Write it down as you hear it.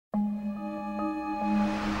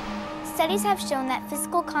Studies have shown that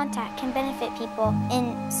physical contact can benefit people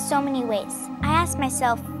in so many ways. I asked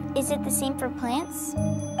myself, is it the same for plants?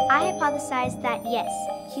 I hypothesized that yes,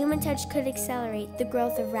 human touch could accelerate the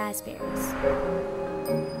growth of raspberries.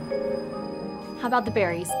 How about the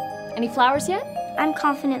berries? Any flowers yet? I'm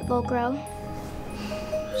confident they'll grow.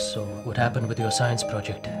 So, what happened with your science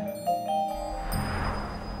project?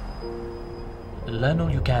 Learn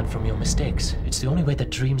all you can from your mistakes. It's the only way that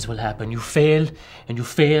dreams will happen. You fail, and you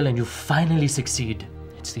fail, and you finally succeed.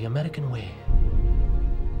 It's the American way.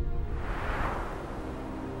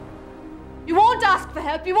 You won't ask for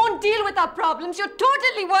help, you won't deal with our problems, you're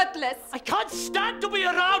totally worthless! I can't stand to be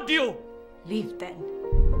around you! Leave then.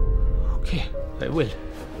 Okay, I will.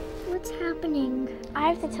 What's happening? I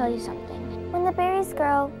have to tell you something. When the berries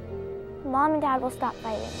grow, Mom and Dad will stop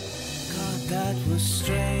fighting. God, that was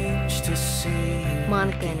strange to see.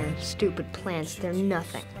 Monica and her stupid plants, they're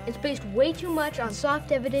nothing. It's based way too much on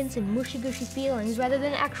soft evidence and mushy-gushy feelings rather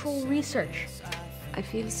than actual research. I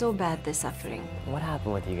feel so bad they're suffering. What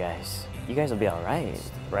happened with you guys? You guys will be all right?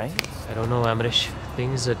 I don't know, Amrish.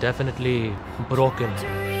 Things are definitely broken.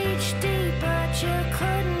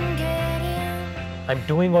 I'm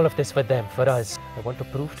doing all of this for them, for us. I want to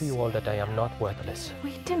prove to you all that I am not worthless.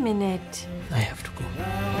 Wait a minute. I have to go.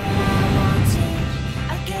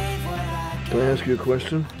 Can I ask you a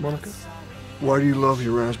question, Monica? Why do you love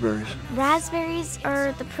your raspberries? Raspberries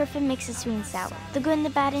are the perfect mix of sweet and sour. The good and the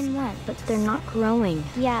bad in one. But they're not growing.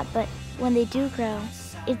 Yeah, but when they do grow,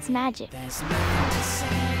 it's magic.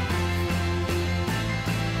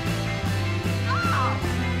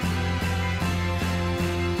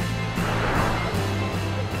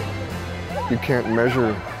 You can't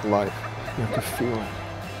measure life. You have to feel it.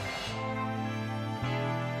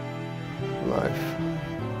 Life.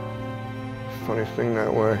 Funny thing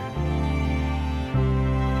that way.